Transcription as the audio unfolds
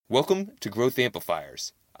Welcome to Growth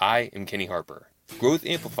Amplifiers. I am Kenny Harper. Growth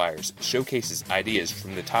Amplifiers showcases ideas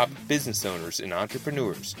from the top business owners and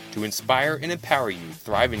entrepreneurs to inspire and empower you to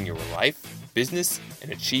thrive in your life, business,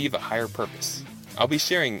 and achieve a higher purpose. I'll be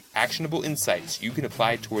sharing actionable insights you can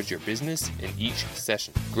apply towards your business in each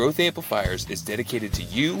session. Growth Amplifiers is dedicated to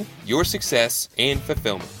you, your success, and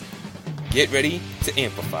fulfillment. Get ready to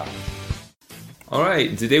amplify. All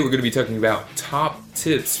right, today we're going to be talking about top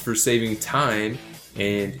tips for saving time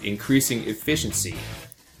and increasing efficiency.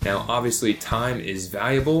 Now, obviously, time is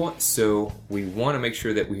valuable, so we want to make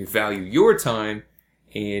sure that we value your time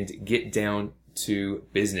and get down to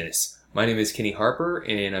business. My name is Kenny Harper,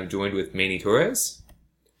 and I'm joined with Manny Torres.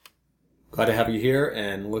 Glad to have you here,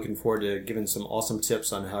 and looking forward to giving some awesome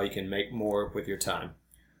tips on how you can make more with your time.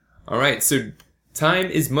 All right, so time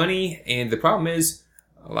is money, and the problem is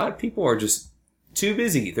a lot of people are just too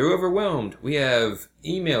busy. They're overwhelmed. We have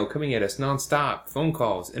email coming at us nonstop, phone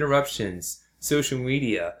calls, interruptions, social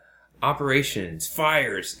media, operations,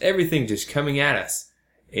 fires, everything just coming at us.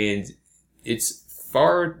 And it's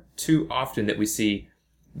far too often that we see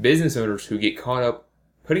business owners who get caught up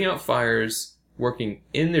putting out fires, working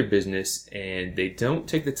in their business, and they don't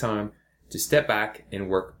take the time to step back and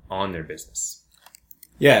work on their business.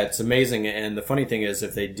 Yeah, it's amazing. And the funny thing is,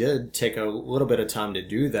 if they did take a little bit of time to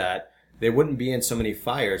do that, they wouldn't be in so many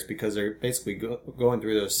fires because they're basically going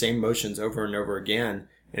through those same motions over and over again.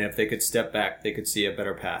 And if they could step back, they could see a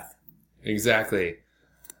better path. Exactly.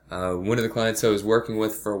 One of the clients I was working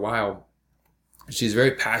with for a while, she's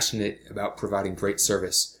very passionate about providing great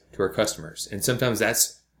service to her customers. And sometimes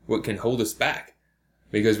that's what can hold us back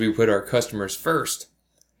because we put our customers first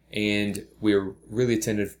and we're really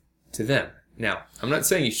attentive to them. Now, I'm not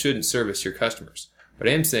saying you shouldn't service your customers, but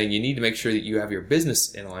I am saying you need to make sure that you have your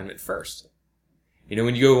business in alignment first. You know,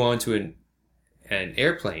 when you go onto an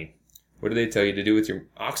airplane, what do they tell you to do with your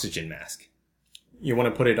oxygen mask? You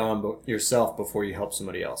want to put it on yourself before you help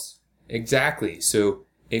somebody else. Exactly. So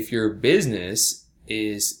if your business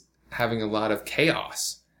is having a lot of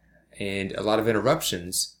chaos and a lot of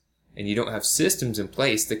interruptions, and you don't have systems in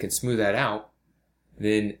place that can smooth that out,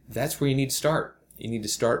 then that's where you need to start. You need to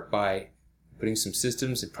start by putting some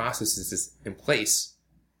systems and processes in place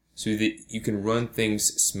so that you can run things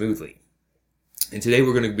smoothly. And today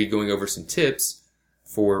we're going to be going over some tips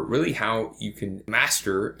for really how you can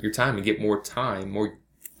master your time and get more time, more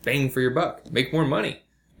bang for your buck, make more money,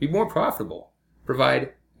 be more profitable,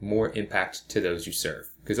 provide more impact to those you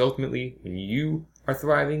serve. Because ultimately, when you are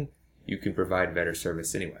thriving, you can provide better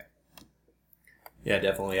service anyway. Yeah,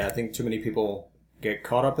 definitely. I think too many people get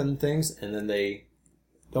caught up in things and then they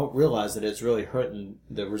don't realize that it's really hurting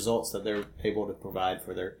the results that they're able to provide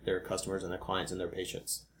for their customers and their clients and their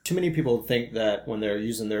patients. Too many people think that when they're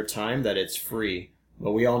using their time that it's free,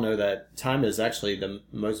 but we all know that time is actually the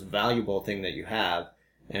most valuable thing that you have,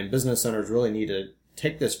 and business owners really need to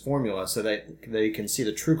take this formula so that they can see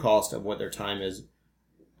the true cost of what their time is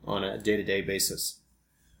on a day-to-day basis.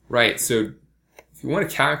 Right, so if you want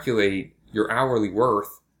to calculate your hourly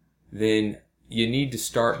worth, then you need to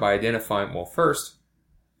start by identifying, well, first,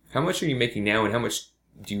 how much are you making now and how much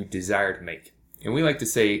do you desire to make? And we like to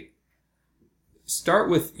say, start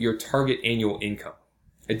with your target annual income.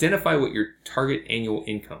 Identify what your target annual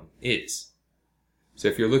income is. So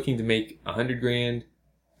if you're looking to make 100 grand,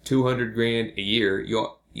 200 grand a year,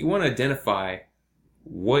 you want to identify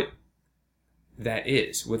what that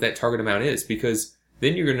is, what that target amount is, because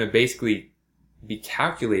then you're going to basically be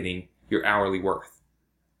calculating your hourly worth.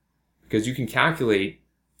 Because you can calculate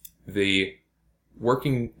the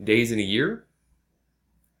working days in a year,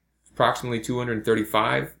 approximately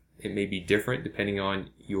 235. It may be different depending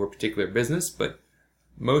on your particular business, but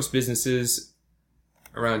most businesses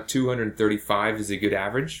around 235 is a good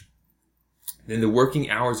average. Then the working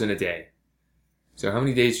hours in a day. So how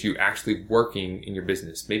many days are you actually working in your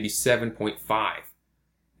business? Maybe 7.5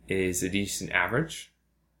 is a decent average.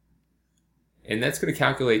 And that's going to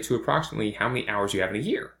calculate to approximately how many hours you have in a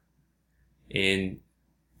year. And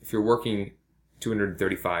if you're working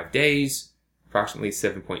 235 days, approximately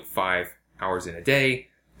 7.5 hours in a day,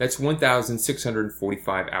 that's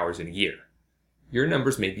 1,645 hours in a year. Your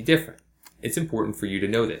numbers may be different. It's important for you to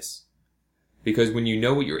know this. Because when you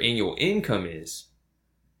know what your annual income is,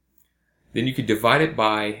 then you could divide it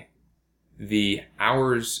by the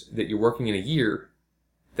hours that you're working in a year.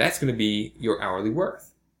 That's going to be your hourly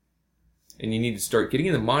worth. And you need to start getting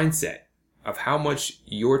in the mindset of how much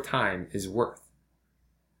your time is worth.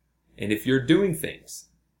 And if you're doing things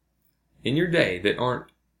in your day that aren't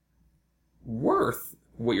worth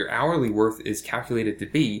what your hourly worth is calculated to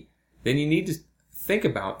be, then you need to think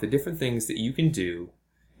about the different things that you can do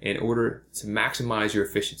in order to maximize your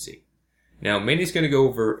efficiency. Now, Mandy's going to go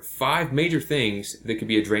over 5 major things that could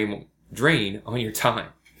be a drain on your time.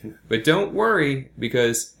 But don't worry,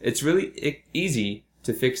 because it's really easy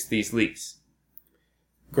to fix these leaks.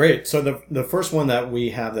 Great. So the first one that we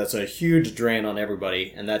have that's a huge drain on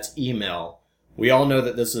everybody, and that's email. We all know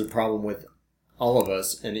that this is a problem with all of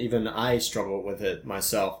us, and even I struggle with it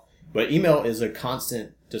myself. But email is a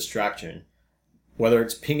constant distraction. Whether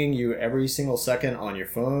it's pinging you every single second on your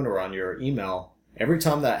phone or on your email, every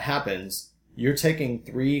time that happens, you're taking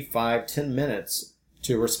 3, 5, 10 minutes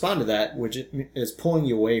to respond to that, which is pulling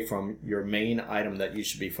you away from your main item that you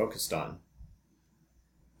should be focused on.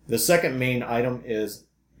 The second main item is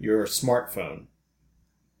your smartphone.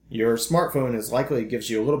 Your smartphone is likely gives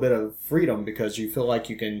you a little bit of freedom because you feel like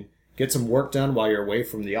you can get some work done while you're away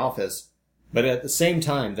from the office. But at the same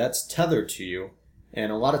time, that's tethered to you.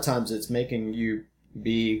 And a lot of times it's making you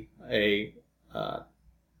be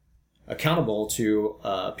accountable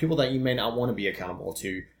to people that you may not want to be accountable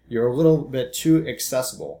to. You're a little bit too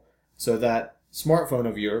accessible. So that smartphone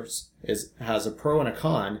of yours has a pro and a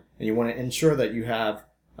con, and you want to ensure that you have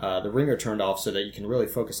the ringer turned off so that you can really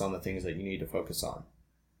focus on the things that you need to focus on.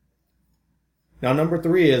 Now, number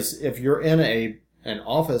 3 is if you're in an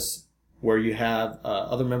office where you have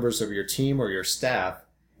other members of your team or your staff,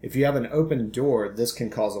 if you have an open door, this can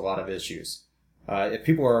cause a lot of issues. If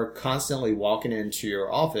people are constantly walking into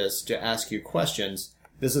your office to ask you questions,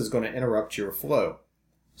 this is going to interrupt your flow.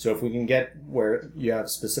 So if we can get where you have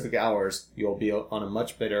specific hours, you'll be on a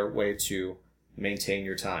much better way to maintain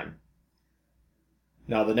your time.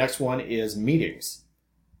 Now, the next one is meetings.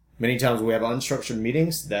 Many times we have unstructured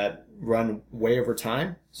meetings that run way over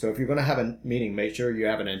time. So if you're going to have a meeting, make sure you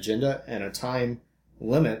have an agenda and a time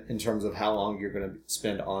limit in terms of how long you're going to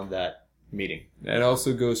spend on that meeting. That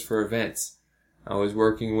also goes for events. I was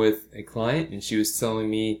working with a client and she was telling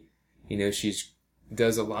me, she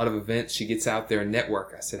does a lot of events. She gets out there and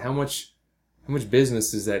network. I said, how much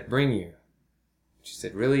business does that bring you? She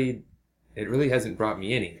said, it really hasn't brought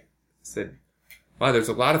me any. I said, wow, there's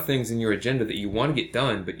a lot of things in your agenda that you want to get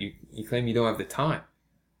done, but you claim you don't have the time.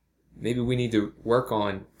 Maybe we need to work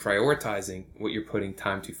on prioritizing what you're putting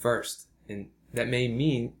time to first. And that may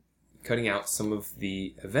mean cutting out some of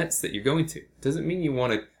the events that you're going to. It doesn't mean you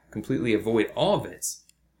want to completely avoid all events,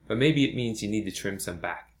 but maybe it means you need to trim some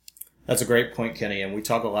back. That's a great point, Kenny. And we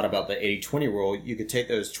talk a lot about the 80-20 rule. You could take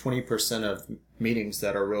those 20% of meetings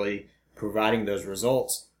that are really providing those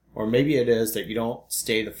results, or maybe it is that you don't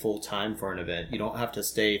stay the full time for an event. You don't have to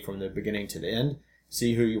stay from the beginning to the end.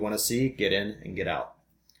 See who you want to see, get in and get out.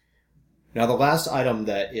 Now, the last item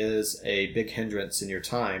that is a big hindrance in your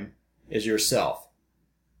time is yourself.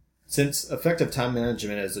 Since effective time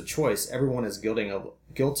management is a choice, everyone is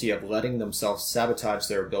guilty of letting themselves sabotage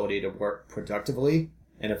their ability to work productively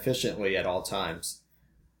and efficiently at all times.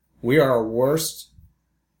 We are our worst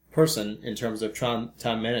person in terms of time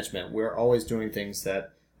management. We're always doing things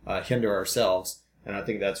that hinder ourselves. And I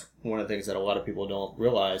think that's one of the things that a lot of people don't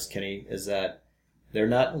realize, Kenny, is that they're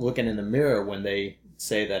not looking in the mirror when they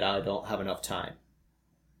say that I don't have enough time.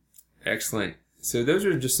 Excellent. So those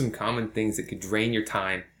are just some common things that could drain your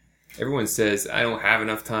time. Everyone says, I don't have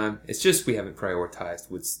enough time. It's just we haven't prioritized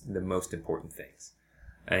what's the most important things.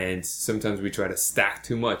 And sometimes we try to stack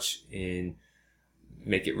too much and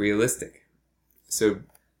make it realistic. So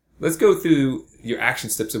let's go through your action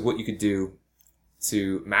steps of what you could do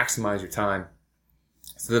to maximize your time.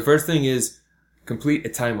 So the first thing is complete a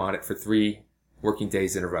time audit for 3 working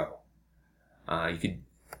days in a row. You could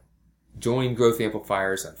join Growth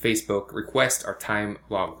Amplifiers on Facebook, request our time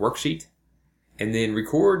log worksheet, and then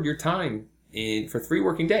record your time for 3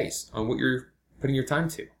 working days on what you're putting your time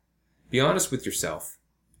to. Be honest with yourself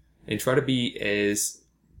and try to be as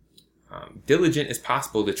diligent as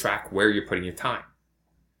possible to track where you're putting your time.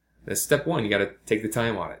 That's step 1. You got to take the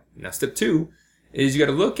time audit. Now, step 2 is you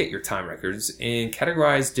got to look at your time records and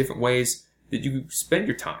categorize different ways that you spend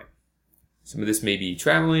your time. Some of this may be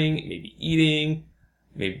traveling, maybe eating,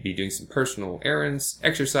 maybe doing some personal errands,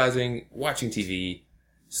 exercising, watching TV,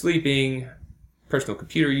 sleeping, personal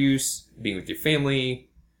computer use, being with your family,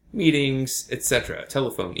 meetings, etc.,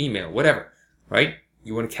 telephone, email, whatever, right?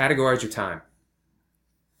 You want to categorize your time.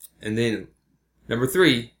 And then, number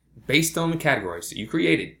 3, based on the categories that you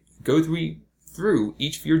created, go through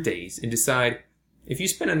each of your days and decide if you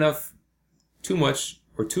spend enough, too much,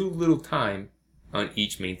 or too little time on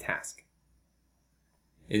each main task.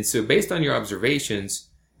 And so based on your observations,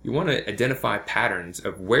 you want to identify patterns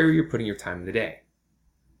of where you're putting your time in the day.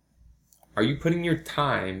 Are you putting your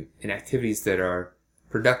time in activities that are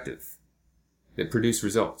productive, that produce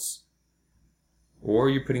results? or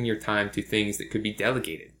you're putting your time to things that could be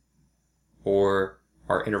delegated or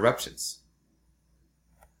are interruptions.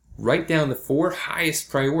 Write down the 4 highest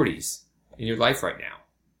priorities in your life right now.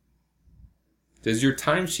 Does your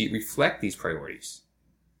timesheet reflect these priorities?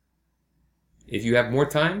 If you have more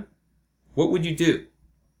time, what would you do?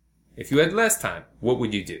 If you had less time, what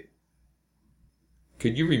would you do?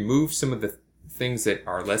 Could you remove some of the things that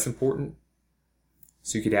are less important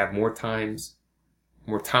so you could have more time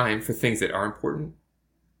for things that are important?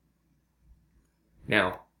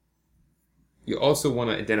 Now, you also want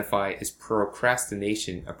to identify, is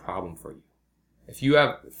procrastination a problem for you? If you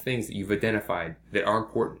have things that you've identified that are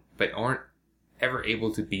important but aren't ever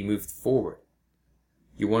able to be moved forward,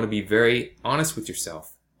 you want to be very honest with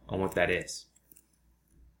yourself on what that is.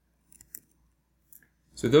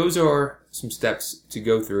 So those are some steps to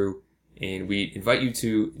go through, and we invite you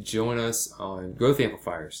to join us on Growth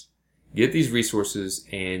Amplifiers. Get these resources,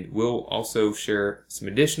 and we'll also share some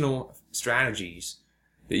additional strategies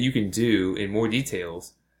that you can do in more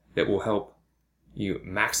details that will help you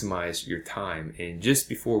maximize your time. And just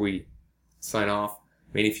before we sign off,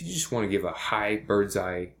 if you just want to give a high bird's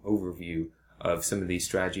eye overview of some of these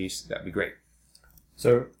strategies, that'd be great.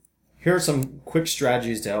 So here are some quick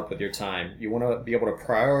strategies to help with your time. You want to be able to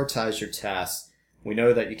prioritize your tasks. We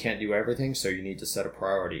know that you can't do everything, so you need to set a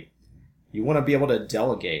priority. You want to be able to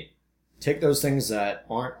delegate. Take those things that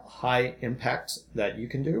aren't high impact that you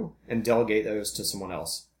can do and delegate those to someone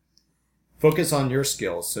else. Focus on your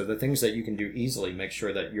skills. So the things that you can do easily, make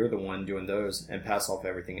sure that you're the one doing those and pass off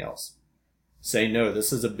everything else. Say no.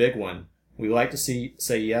 This is a big one. We like to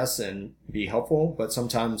say yes and be helpful, but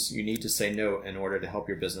sometimes you need to say no in order to help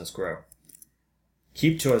your business grow.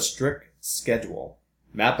 Keep to a strict schedule.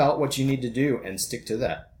 Map out what you need to do and stick to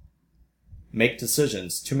that. Make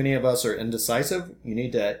decisions. Too many of us are indecisive. You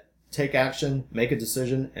need to take action, make a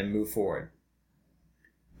decision, and move forward.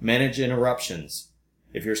 Manage interruptions.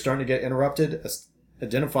 If you're starting to get interrupted,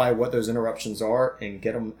 identify what those interruptions are and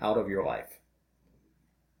get them out of your life.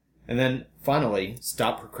 And then finally,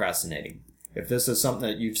 stop procrastinating. If this is something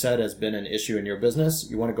that you've said has been an issue in your business,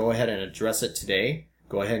 you want to go ahead and address it today.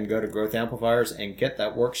 Go ahead and go to Growth Amplifiers and get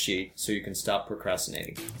that worksheet so you can stop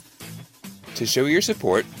procrastinating. To show your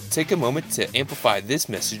support, take a moment to amplify this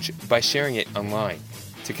message by sharing it online.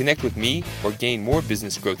 To connect with me or gain more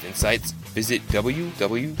business growth insights, visit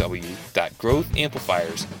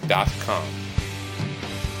www.growthamplifiers.com.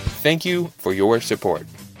 Thank you for your support.